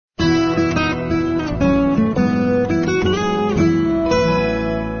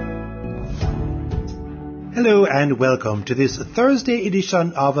Hello and welcome to this Thursday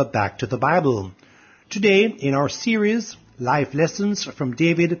edition of Back to the Bible. Today in our series, Life Lessons from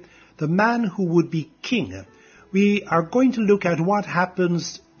David, the Man Who Would Be King, we are going to look at what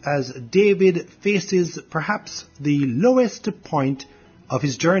happens as David faces perhaps the lowest point of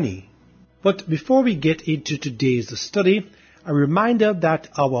his journey. But before we get into today's study, a reminder that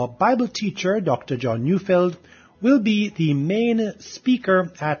our Bible teacher, Dr. John Neufeld, will be the main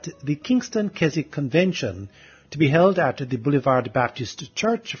speaker at the Kingston Keswick Convention to be held at the Boulevard Baptist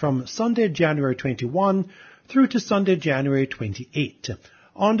Church from Sunday, January 21 through to Sunday, January 28,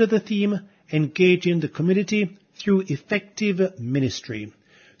 under the theme, Engaging the Community Through Effective Ministry.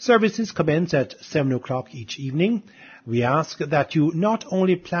 Services commence at 7 o'clock each evening. We ask that you not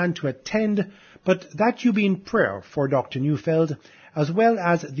only plan to attend, but that you be in prayer for Dr. Neufeld, as well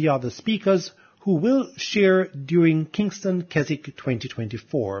as the other speakers who will share during Kingston Keswick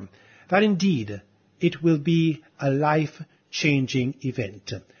 2024. That indeed, it will be a life-changing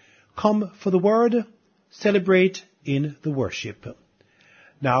event. Come for the word, celebrate in the worship.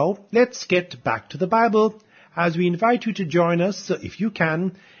 Now, let's get back to the Bible as we invite you to join us, if you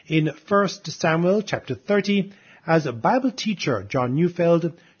can, in 1 Samuel chapter 30, as Bible teacher John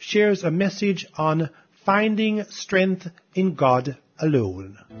Neufeld shares a message on finding strength in God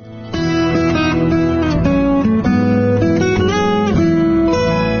alone.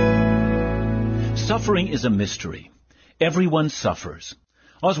 Suffering is a mystery. Everyone suffers.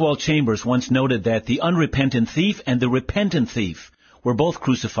 Oswald Chambers once noted that the unrepentant thief and the repentant thief were both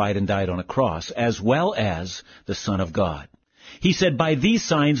crucified and died on a cross, as well as the Son of God. He said, "By these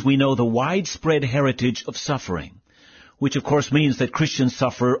signs we know the widespread heritage of suffering," which of course means that Christians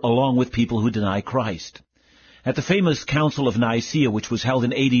suffer along with people who deny Christ. At the famous Council of Nicaea, which was held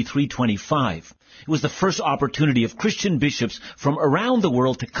in AD 325, it was the first opportunity of Christian bishops from around the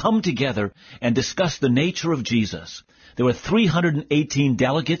world to come together and discuss the nature of Jesus. There were 318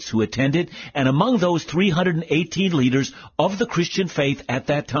 delegates who attended, and among those 318 leaders of the Christian faith at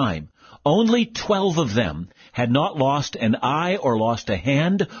that time, only 12 of them had not lost an eye or lost a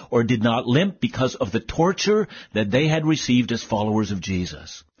hand or did not limp because of the torture that they had received as followers of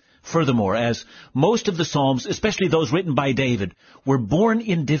Jesus. Furthermore, as most of the Psalms, especially those written by David, were born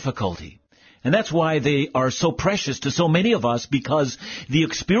in difficulty. And that's why they are so precious to so many of us, because the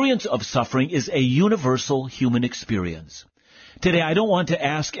experience of suffering is a universal human experience. Today, I don't want to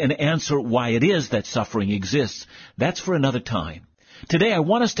ask and answer why it is that suffering exists. That's for another time. Today, I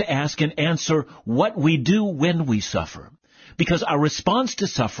want us to ask and answer what we do when we suffer, because our response to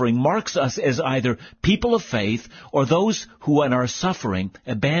suffering marks us as either people of faith or those who in our suffering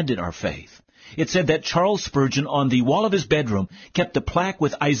abandon our faith. It said that Charles Spurgeon on the wall of his bedroom kept a plaque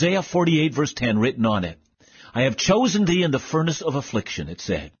with Isaiah 48 verse 10 written on it. "I have chosen thee in the furnace of affliction," it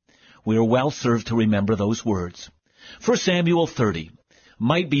said. We are well served to remember those words. 1 Samuel 30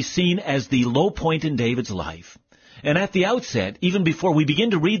 might be seen as the low point in David's life. And at the outset, even before we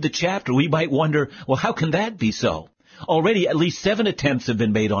begin to read the chapter, we might wonder, well, how can that be so? Already at least 7 attempts have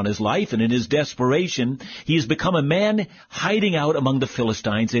been made on his life, and in his desperation, he has become a man hiding out among the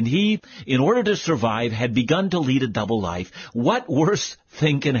Philistines, and he, in order to survive, had begun to lead a double life. What worse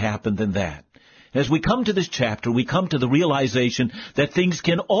thing can happen than that? As we come to this chapter, we come to the realization that things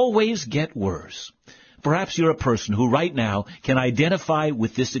can always get worse. Perhaps you're a person who right now can identify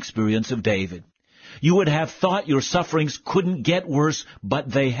with this experience of David. You would have thought your sufferings couldn't get worse,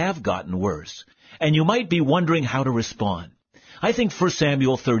 but they have gotten worse. And you might be wondering how to respond. I think 1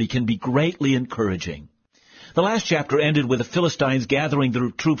 Samuel 30 can be greatly encouraging. The last chapter ended with the Philistines gathering their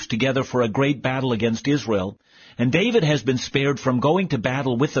troops together for a great battle against Israel. And David has been spared from going to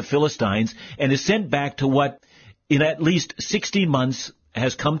battle with the Philistines and is sent back to what, in at least 16 months,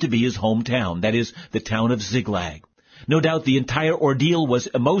 has come to be his hometown. That is, the town of Ziklag. No doubt the entire ordeal was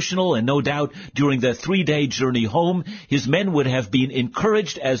emotional, and no doubt during the 3-day journey home, his men would have been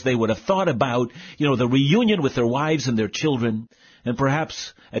encouraged as they would have thought about, the reunion with their wives and their children, and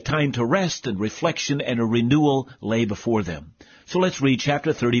perhaps a time to rest and reflection and a renewal lay before them. So let's read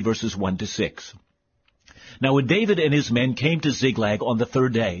chapter 30, verses 1 to 6. Now when David and his men came to Ziklag on the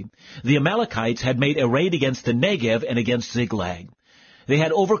 3rd day, the Amalekites had made a raid against the Negev and against Ziklag. They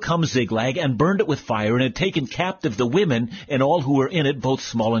had overcome Ziklag and burned it with fire and had taken captive the women and all who were in it, both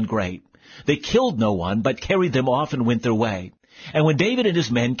small and great. They killed no one, but carried them off and went their way. And when David and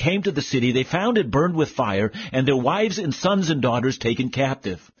his men came to the city, they found it burned with fire and their wives and sons and daughters taken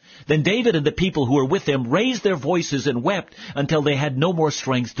captive. Then David and the people who were with him raised their voices and wept until they had no more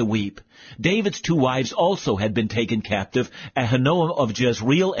strength to weep. David's 2 wives also had been taken captive, Ahinoam of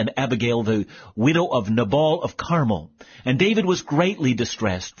Jezreel and Abigail the widow of Nabal of Carmel. And David was greatly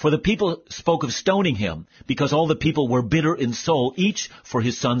distressed, for the people spoke of stoning him, because all the people were bitter in soul, each for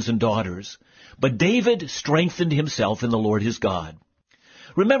his sons and daughters. But David strengthened himself in the Lord his God.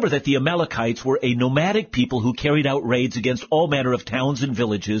 Remember that the Amalekites were a nomadic people who carried out raids against all manner of towns and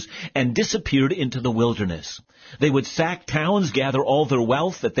villages and disappeared into the wilderness. They would sack towns, gather all their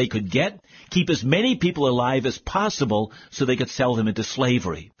wealth that they could get, keep as many people alive as possible so they could sell them into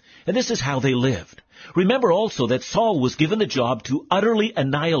slavery. And this is how they lived. Remember also that Saul was given the job to utterly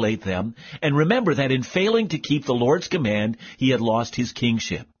annihilate them, and remember that in failing to keep the Lord's command, he had lost his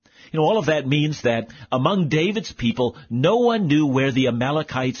kingship. All of that means that among David's people, no one knew where the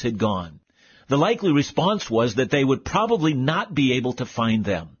Amalekites had gone. The likely response was that they would probably not be able to find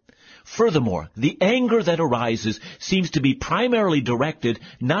them. Furthermore, the anger that arises seems to be primarily directed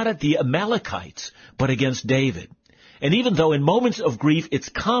not at the Amalekites, but against David. And even though in moments of grief it's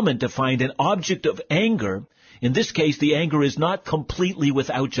common to find an object of anger, in this case the anger is not completely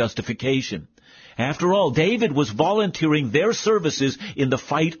without justification. After all, David was volunteering their services in the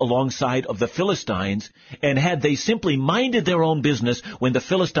fight alongside of the Philistines, and had they simply minded their own business when the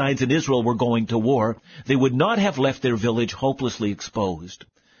Philistines and Israel were going to war, they would not have left their village hopelessly exposed.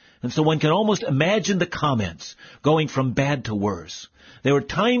 And so one can almost imagine the comments going from bad to worse. There are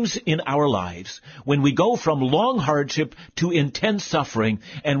times in our lives when we go from long hardship to intense suffering,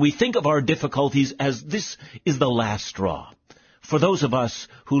 and we think of our difficulties as this is the last straw. For those of us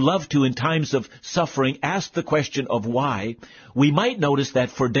who love to, in times of suffering, ask the question of why, we might notice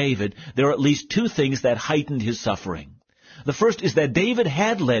that for David, there are at least 2 things that heightened his suffering. The first is that David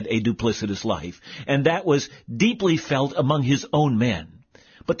had led a duplicitous life, and that was deeply felt among his own men.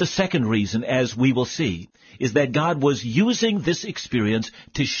 But the second reason, as we will see, is that God was using this experience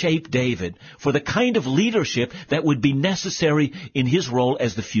to shape David for the kind of leadership that would be necessary in his role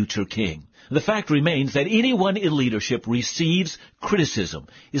as the future king. The fact remains that anyone in leadership receives criticism,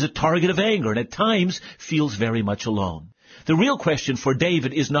 is a target of anger, and at times feels very much alone. The real question for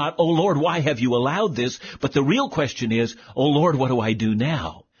David is not, "Oh Lord, why have you allowed this?" But the real question is, "Oh Lord, what do I do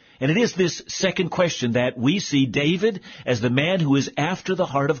now?" And it is this second question that we see David as the man who is after the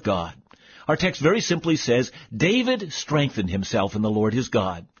heart of God. Our text very simply says, David strengthened himself in the Lord his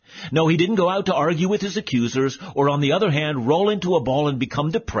God. No, he didn't go out to argue with his accusers, or on the other hand, roll into a ball and become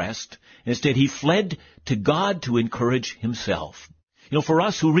depressed. Instead, he fled to God to encourage himself. For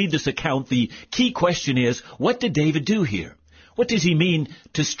us who read this account, the key question is, what did David do here? What does he mean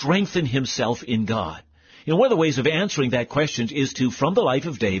to strengthen himself in God? One of the ways of answering that question is to, from the life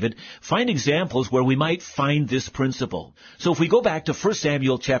of David, find examples where we might find this principle. So if we go back to 1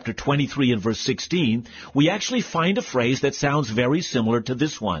 Samuel chapter 23 and verse 16, we actually find a phrase that sounds very similar to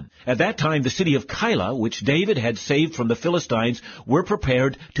this one. At that time, the city of Keilah, which David had saved from the Philistines, were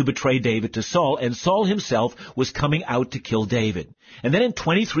prepared to betray David to Saul, and Saul himself was coming out to kill David. And then in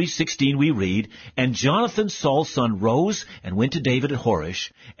 23:16 we read, "And Jonathan, Saul's son, rose and went to David at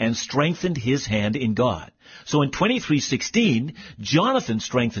Horish and strengthened his hand in God." So in 23:16, Jonathan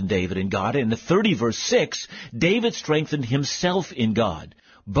strengthened David in God, and in 30 verse 6, David strengthened himself in God.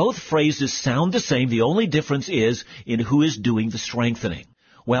 Both phrases sound the same. The only difference is in who is doing the strengthening.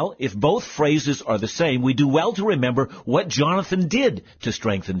 Well, if both phrases are the same, we do well to remember what Jonathan did to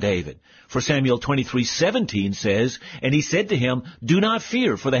strengthen David. For Samuel 23:17 says, "And he said to him, 'Do not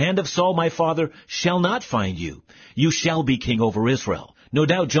fear, for the hand of Saul my father shall not find you. You shall be king over Israel.'" No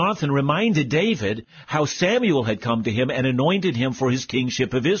doubt Jonathan reminded David how Samuel had come to him and anointed him for his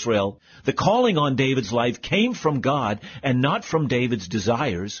kingship of Israel. The calling on David's life came from God and not from David's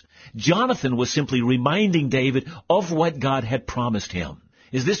desires. Jonathan was simply reminding David of what God had promised him.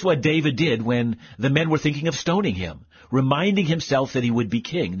 Is this what David did when the men were thinking of stoning him? Reminding himself that he would be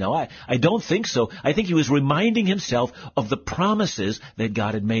king? No, I don't think so. I think he was reminding himself of the promises that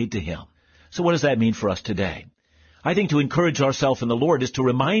God had made to him. So what does that mean for us today? I think to encourage ourselves in the Lord is to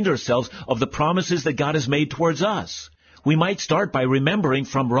remind ourselves of the promises that God has made towards us. We might start by remembering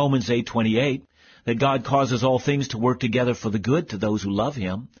from Romans 8:28 that God causes all things to work together for the good to those who love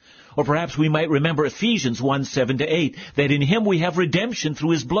Him. Or perhaps we might remember Ephesians 1:7-8, that in Him we have redemption through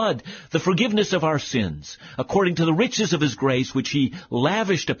His blood, the forgiveness of our sins, according to the riches of His grace which He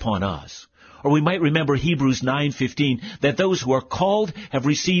lavished upon us. Or we might remember Hebrews 9:15, that those who are called have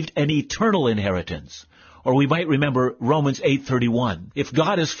received an eternal inheritance. Or we might remember Romans 8:31. If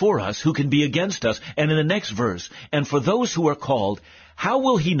God is for us, who can be against us? And in the next verse, and for those who are called, how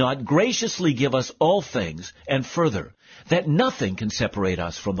will he not graciously give us all things? And further, that nothing can separate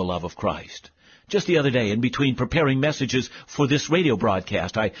us from the love of Christ. Just the other day, in between preparing messages for this radio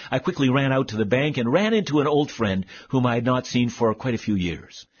broadcast, I quickly ran out to the bank and ran into an old friend whom I had not seen for quite a few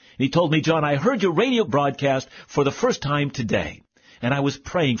years. And he told me, John, I heard your radio broadcast for the first time today, and I was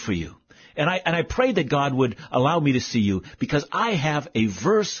praying for you. And I prayed that God would allow me to see you because I have a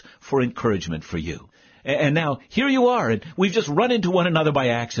verse for encouragement for you. And now, here you are, and we've just run into one another by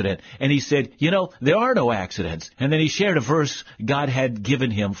accident. And he said, there are no accidents. And then he shared a verse God had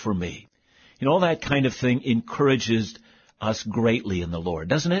given him for me. All that kind of thing encourages us greatly in the Lord,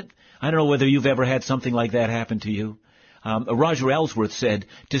 doesn't it? I don't know whether you've ever had something like that happen to you. Roger Ellsworth said,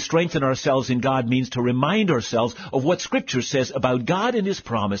 to strengthen ourselves in God means to remind ourselves of what Scripture says about God and His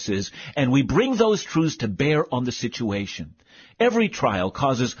promises, and we bring those truths to bear on the situation. Every trial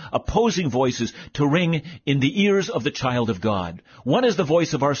causes opposing voices to ring in the ears of the child of God. One is the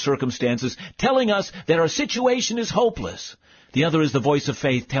voice of our circumstances telling us that our situation is hopeless. The other is the voice of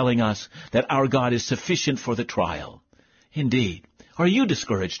faith telling us that our God is sufficient for the trial. Indeed. Are you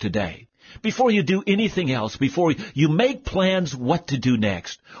discouraged today? Before you do anything else, before you make plans what to do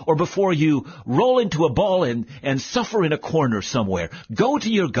next, or before you roll into a ball and suffer in a corner somewhere, go to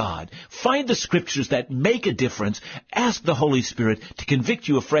your God, find the Scriptures that make a difference, ask the Holy Spirit to convict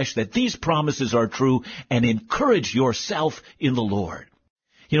you afresh that these promises are true, and encourage yourself in the Lord.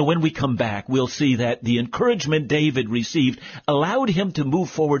 When we come back, we'll see that the encouragement David received allowed him to move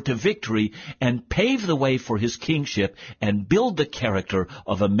forward to victory and pave the way for his kingship and build the character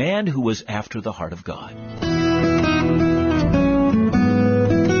of a man who was after the heart of God.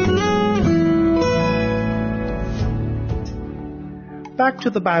 Back to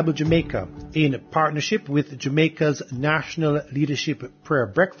the Bible Jamaica, in partnership with Jamaica's National Leadership Prayer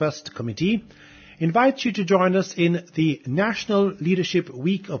Breakfast Committee, invites you to join us in the National Leadership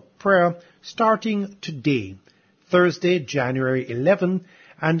Week of Prayer starting today, Thursday, January 11,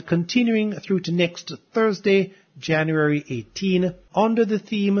 and continuing through to next Thursday, January 18, under the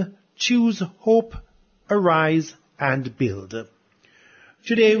theme, Choose Hope, Arise and Build.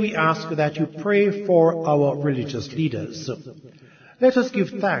 Today we ask that you pray for our religious leaders. Let us give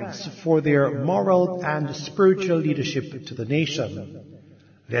thanks for their moral and spiritual leadership to the nation.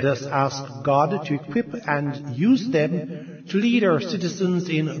 Let us ask God to equip and use them to lead our citizens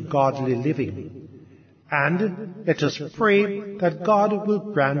in godly living. And let us pray that God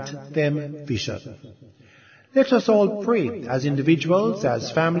will grant them vision. Let us all pray as individuals,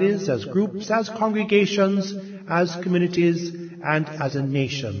 as families, as groups, as congregations, as communities, and as a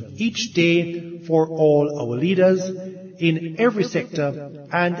nation, each day for all our leaders in every sector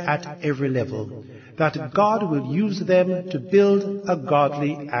and at every level, that God will use them to build a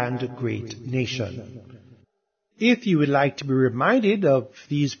godly and great nation. If you would like to be reminded of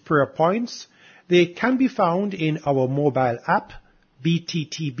these prayer points, they can be found in our mobile app,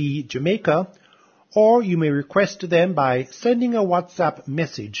 BTTB Jamaica, or you may request them by sending a WhatsApp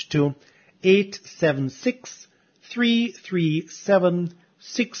message to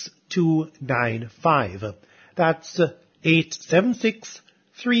 876-337-6295. That's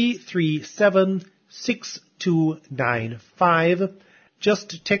 876-337-6295.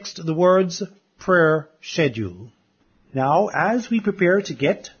 Just text the words prayer schedule. Now, as we prepare to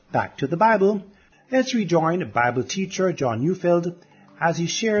get back to the Bible, let's rejoin Bible teacher John Neufeld as he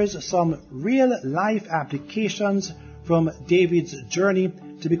shares some real-life applications from David's journey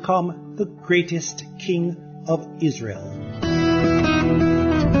to become the greatest king of Israel.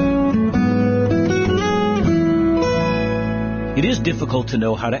 It is difficult to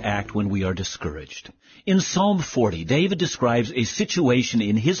know how to act when we are discouraged. In Psalm 40, David describes a situation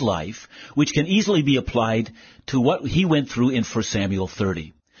in his life which can easily be applied to what he went through in 1 Samuel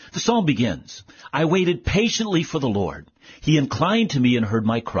 30. The psalm begins, I waited patiently for the Lord. He inclined to me and heard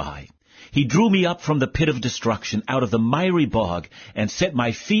my cry. He drew me up from the pit of destruction, out of the miry bog, and set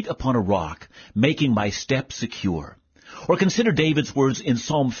my feet upon a rock, making my steps secure. Or consider David's words in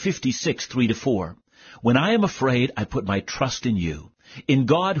Psalm 56, 3-4. When I am afraid, I put my trust in you. In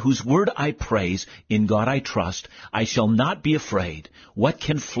God, whose word I praise, in God I trust, I shall not be afraid. What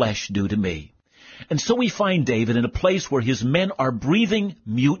can flesh do to me? And so we find David in a place where his men are breathing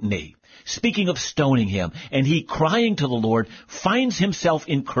mutiny, speaking of stoning him, and he, crying to the Lord, finds himself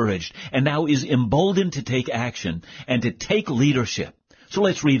encouraged and now is emboldened to take action and to take leadership. So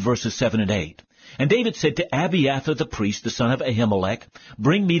let's read verses 7 and 8. And David said to Abiathar the priest, the son of Ahimelech,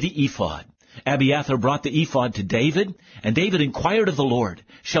 bring me the ephod. Abiathar brought the ephod to David, and David inquired of the Lord,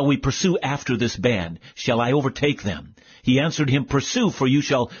 "Shall we pursue after this band? Shall I overtake them?" He answered him, "Pursue, for you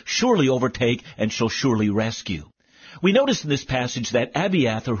shall surely overtake and shall surely rescue." We notice in this passage that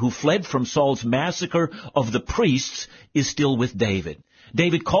Abiathar, who fled from Saul's massacre of the priests, is still with David.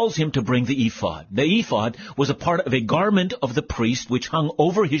 David calls him to bring the ephod. The ephod was a part of a garment of the priest which hung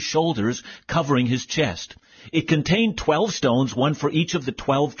over his shoulders, covering his chest. It contained 12 stones, one for each of the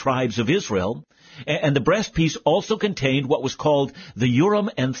 12 tribes of Israel, and the breastpiece also contained what was called the Urim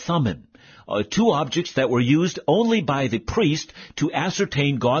and Thummim, two objects that were used only by the priest to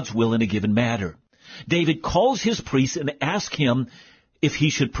ascertain God's will in a given matter. David calls his priest and asks him if he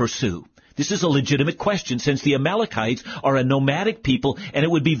should pursue. This is a legitimate question, since the Amalekites are a nomadic people, and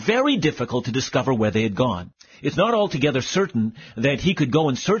it would be very difficult to discover where they had gone. It's not altogether certain that he could go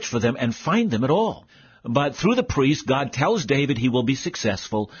and search for them and find them at all. But through the priest, God tells David he will be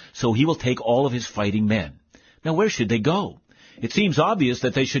successful, so he will take all of his fighting men. Now, where should they go? It seems obvious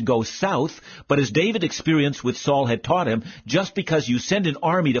that they should go south, but as David's experience with Saul had taught him, just because you send an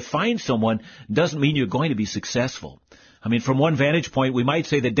army to find someone doesn't mean you're going to be successful. I mean, from one vantage point, we might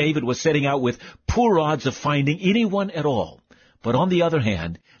say that David was setting out with poor odds of finding anyone at all. But on the other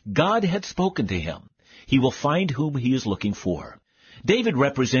hand, God had spoken to him. He will find whom he is looking for. David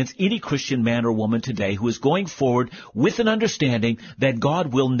represents any Christian man or woman today who is going forward with an understanding that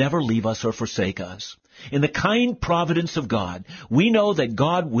God will never leave us or forsake us. In the kind providence of God, we know that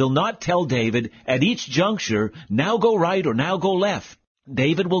God will not tell David at each juncture, now go right or now go left.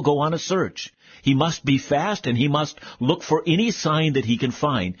 David will go on a search. He must be fast, and he must look for any sign that he can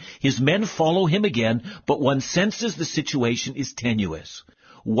find. His men follow him again, but one senses the situation is tenuous.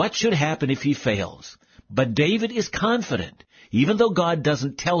 What should happen if he fails? But David is confident. Even though God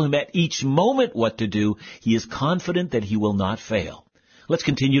doesn't tell him at each moment what to do, he is confident that he will not fail. Let's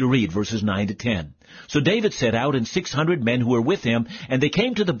continue to read verses 9 to 10. So David set out, and 600 men who were with him, and they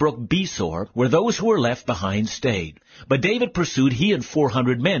came to the brook Besor, where those who were left behind stayed. But David pursued, he and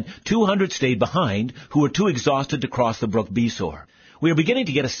 400 men. 200 stayed behind, who were too exhausted to cross the brook Besor. We are beginning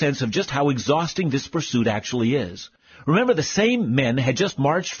to get a sense of just how exhausting this pursuit actually is. Remember, the same men had just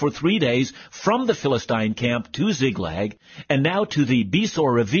marched for 3 days from the Philistine camp to Ziklag, and now to the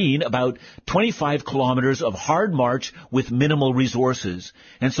Besor ravine, about 25 kilometers of hard march with minimal resources.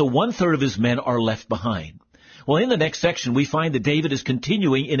 And so 1/3 of his men are left behind. Well, in the next section, we find that David is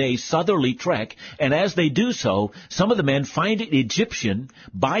continuing in a southerly trek, and as they do so, some of the men find an Egyptian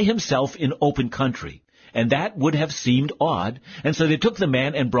by himself in open country. And that would have seemed odd, and so they took the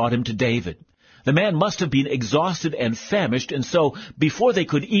man and brought him to David. The man must have been exhausted and famished, and so before they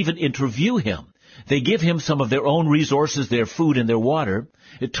could even interview him, they give him some of their own resources, their food and their water.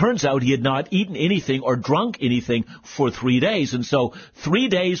 It turns out he had not eaten anything or drunk anything for 3 days, and so 3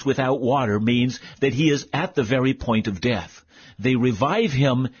 days without water means that he is at the very point of death. They revive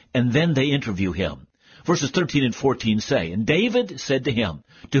him, and then they interview him. Verses 13 and 14 say, "And David said to him,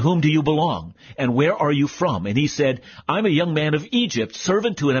 'To whom do you belong, and where are you from?' And he said, 'I'm a young man of Egypt,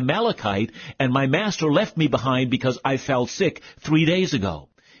 servant to an Amalekite, and my master left me behind because I fell sick 3 days ago.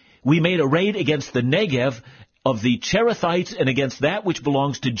 We made a raid against the Negev of the Cherethites and against that which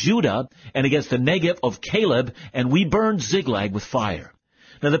belongs to Judah, and against the Negev of Caleb, and we burned Ziklag with fire.'"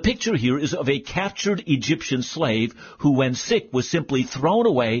 Now the picture here is of a captured Egyptian slave who, when sick, was simply thrown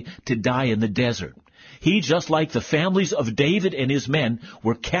away to die in the desert. He, just like the families of David and his men,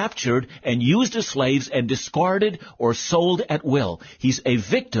 were captured and used as slaves and discarded or sold at will. He's a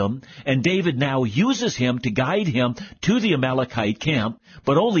victim, and David now uses him to guide him to the Amalekite camp,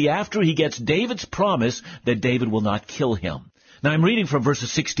 but only after he gets David's promise that David will not kill him. Now I'm reading from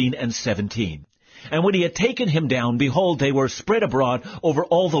verses 16 and 17. "And when he had taken him down, behold, they were spread abroad over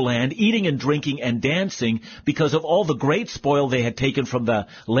all the land, eating and drinking and dancing, because of all the great spoil they had taken from the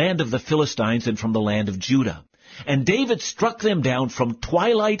land of the Philistines and from the land of Judah. And David struck them down from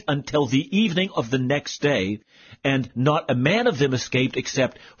twilight until the evening of the next day, and not a man of them escaped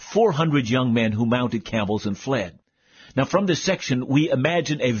except 400 young men who mounted camels and fled." Now from this section, we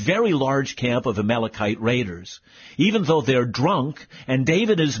imagine a very large camp of Amalekite raiders. Even though they're drunk and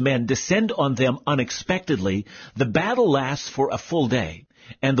David and his men descend on them unexpectedly, the battle lasts for a full day.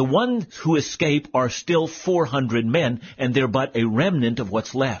 And the ones who escape are still 400 men, and they're but a remnant of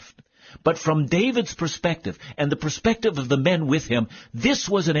what's left. But from David's perspective and the perspective of the men with him, this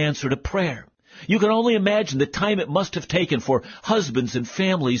was an answer to prayer. You can only imagine the time it must have taken for husbands and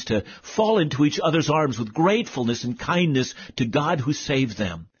families to fall into each other's arms with gratefulness and kindness to God who saved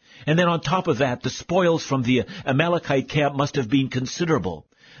them. And then on top of that, the spoils from the Amalekite camp must have been considerable.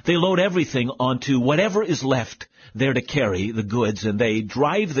 They load everything onto whatever is left there to carry the goods, and they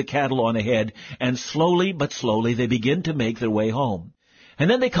drive the cattle on ahead, and slowly but slowly they begin to make their way home. And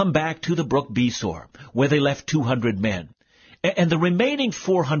then they come back to the brook Besor, where they left 200 men. And the remaining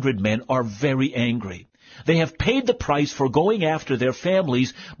 400 men are very angry. They have paid the price for going after their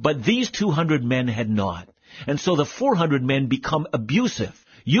families, but these 200 men had not. And so the 400 men become abusive.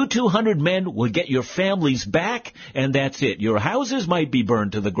 You 200 men will get your families back, and that's it. Your houses might be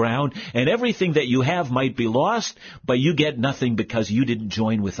burned to the ground, and everything that you have might be lost, but you get nothing because you didn't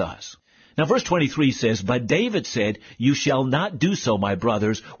join with us. Now, verse 23 says, "But David said, 'You shall not do so, my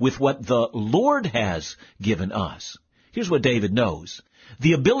brothers, with what the Lord has given us.'" Here's what David knows.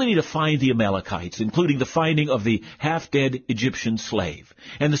 The ability to find the Amalekites, including the finding of the half-dead Egyptian slave,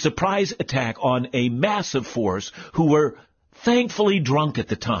 and the surprise attack on a massive force who were thankfully drunk at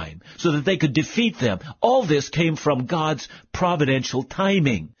the time, so that they could defeat them. All this came from God's providential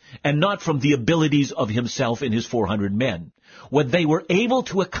timing, and not from the abilities of himself and his 400 men. What they were able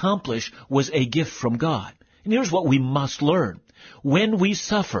to accomplish was a gift from God. And here's what we must learn. When we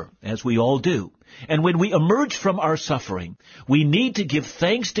suffer, as we all do, and when we emerge from our suffering, we need to give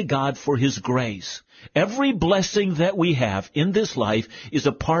thanks to God for His grace. Every blessing that we have in this life is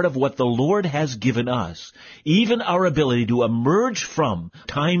a part of what the Lord has given us. Even our ability to emerge from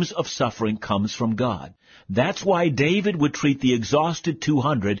times of suffering comes from God. That's why David would treat the exhausted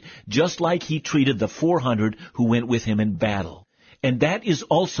 200 just like he treated the 400 who went with him in battle. And that is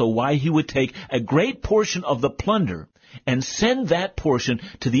also why he would take a great portion of the plunder and send that portion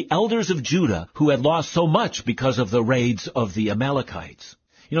to the elders of Judah who had lost so much because of the raids of the Amalekites.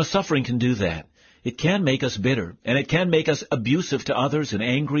 You know, suffering can do that. It can make us bitter, and it can make us abusive to others and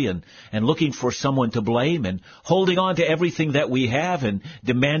angry and looking for someone to blame and holding on to everything that we have and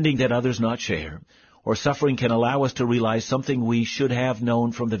demanding that others not share. Or suffering can allow us to realize something we should have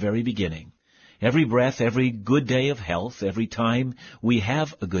known from the very beginning. Every breath, every good day of health, every time we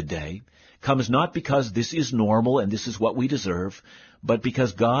have a good day, comes not because this is normal and this is what we deserve, but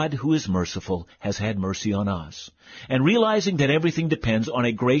because God, who is merciful, has had mercy on us. And realizing that everything depends on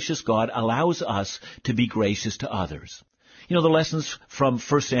a gracious God allows us to be gracious to others. You know, the lessons from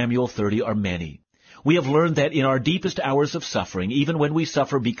 1 Samuel 30 are many. We have learned that in our deepest hours of suffering, even when we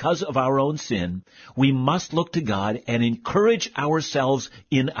suffer because of our own sin, we must look to God and encourage ourselves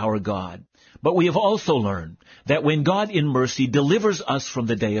in our God. But we have also learned that when God in mercy delivers us from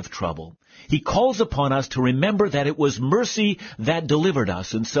the day of trouble, He calls upon us to remember that it was mercy that delivered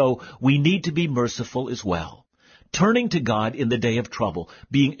us, and so we need to be merciful as well. Turning to God in the day of trouble,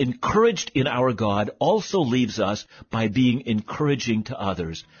 being encouraged in our God, also leaves us by being encouraging to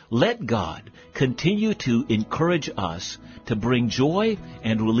others. Let God continue to encourage us to bring joy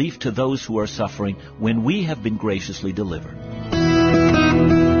and relief to those who are suffering when we have been graciously delivered.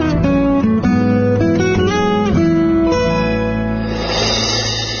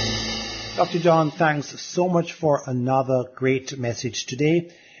 Dr. John, thanks so much for another great message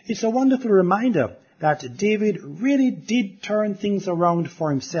today. It's a wonderful reminder that David really did turn things around for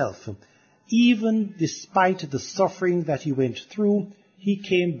himself. Even despite the suffering that he went through, he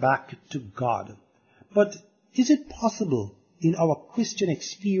came back to God. But is it possible in our Christian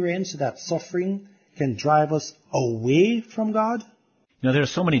experience that suffering can drive us away from God? You know, there are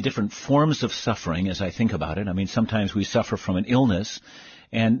so many different forms of suffering as I think about it. I mean, sometimes we suffer from an illness,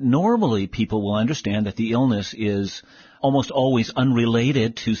 and normally people will understand that the illness is almost always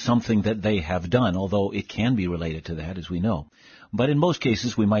unrelated to something that they have done, although it can be related to that, as we know. But in most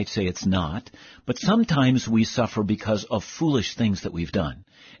cases, we might say it's not. But sometimes we suffer because of foolish things that we've done.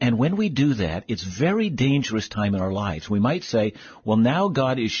 And when we do that, it's a very dangerous time in our lives. We might say, well, now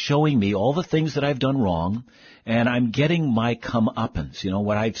God is showing me all the things that I've done wrong, and I'm getting my comeuppance. You know,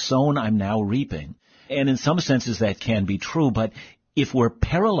 what I've sown, I'm now reaping. And in some senses, that can be true, but if we're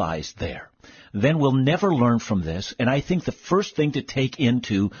paralyzed there, then we'll never learn from this. And I think the first thing to take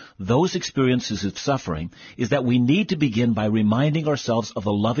into those experiences of suffering is that we need to begin by reminding ourselves of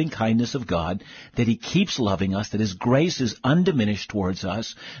the loving kindness of God, that He keeps loving us, that His grace is undiminished towards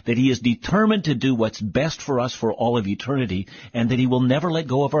us, that He is determined to do what's best for us for all of eternity, and that He will never let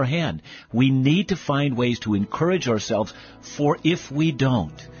go of our hand. We need to find ways to encourage ourselves, for if we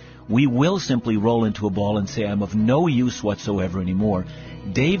don't, we will simply roll into a ball and say, I'm of no use whatsoever anymore.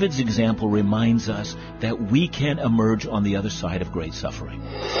 David's example reminds us that we can emerge on the other side of great suffering.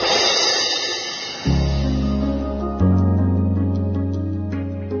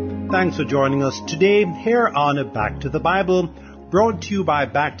 Thanks for joining us today here on Back to the Bible, brought to you by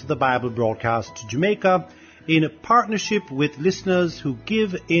Back to the Bible Broadcast Jamaica, in partnership with listeners who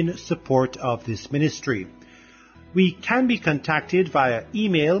give in support of this ministry. We can be contacted via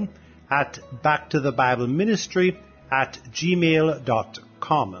email at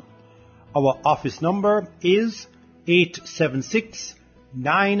backtothe.bibleministry@gmail.com. Our office number is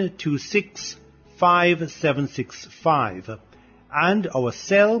 876-926-5765, and our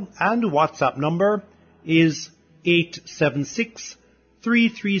cell and WhatsApp number is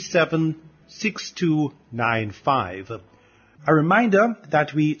 876-337-6295. A reminder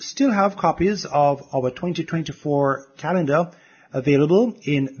that we still have copies of our 2024 calendar available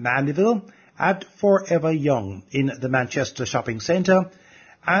in Mandeville at Forever Young in the Manchester Shopping Centre,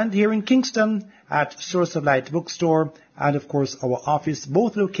 and here in Kingston at Source of Light Bookstore, and of course our office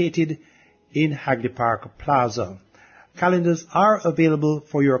both located in Hagley Park Plaza. Calendars are available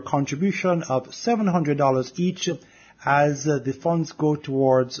for your contribution of $700 each as the funds go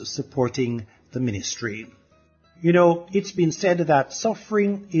towards supporting the ministry. You know, it's been said that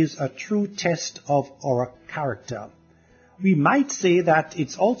suffering is a true test of our character. We might say that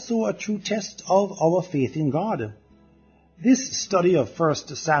it's also a true test of our faith in God. This study of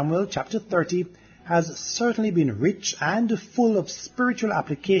 1 Samuel chapter 30 has certainly been rich and full of spiritual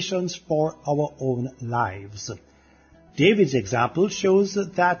applications for our own lives. David's example shows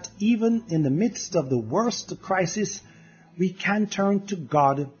that even in the midst of the worst crisis, we can turn to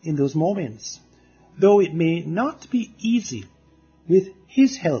God in those moments. Though it may not be easy, with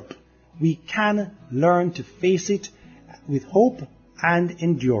His help, we can learn to face it with hope and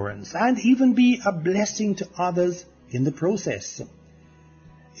endurance, and even be a blessing to others in the process.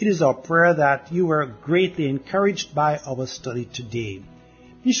 It is our prayer that you were greatly encouraged by our study today.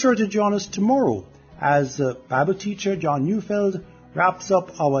 Be sure to join us tomorrow as Bible teacher John Neufeld wraps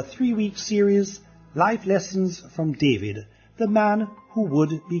up our 3-week series, Life Lessons from David, the man who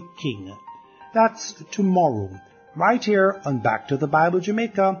would be king. That's tomorrow, right here on Back to the Bible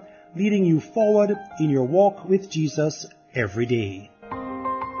Jamaica, leading you forward in your walk with Jesus every day.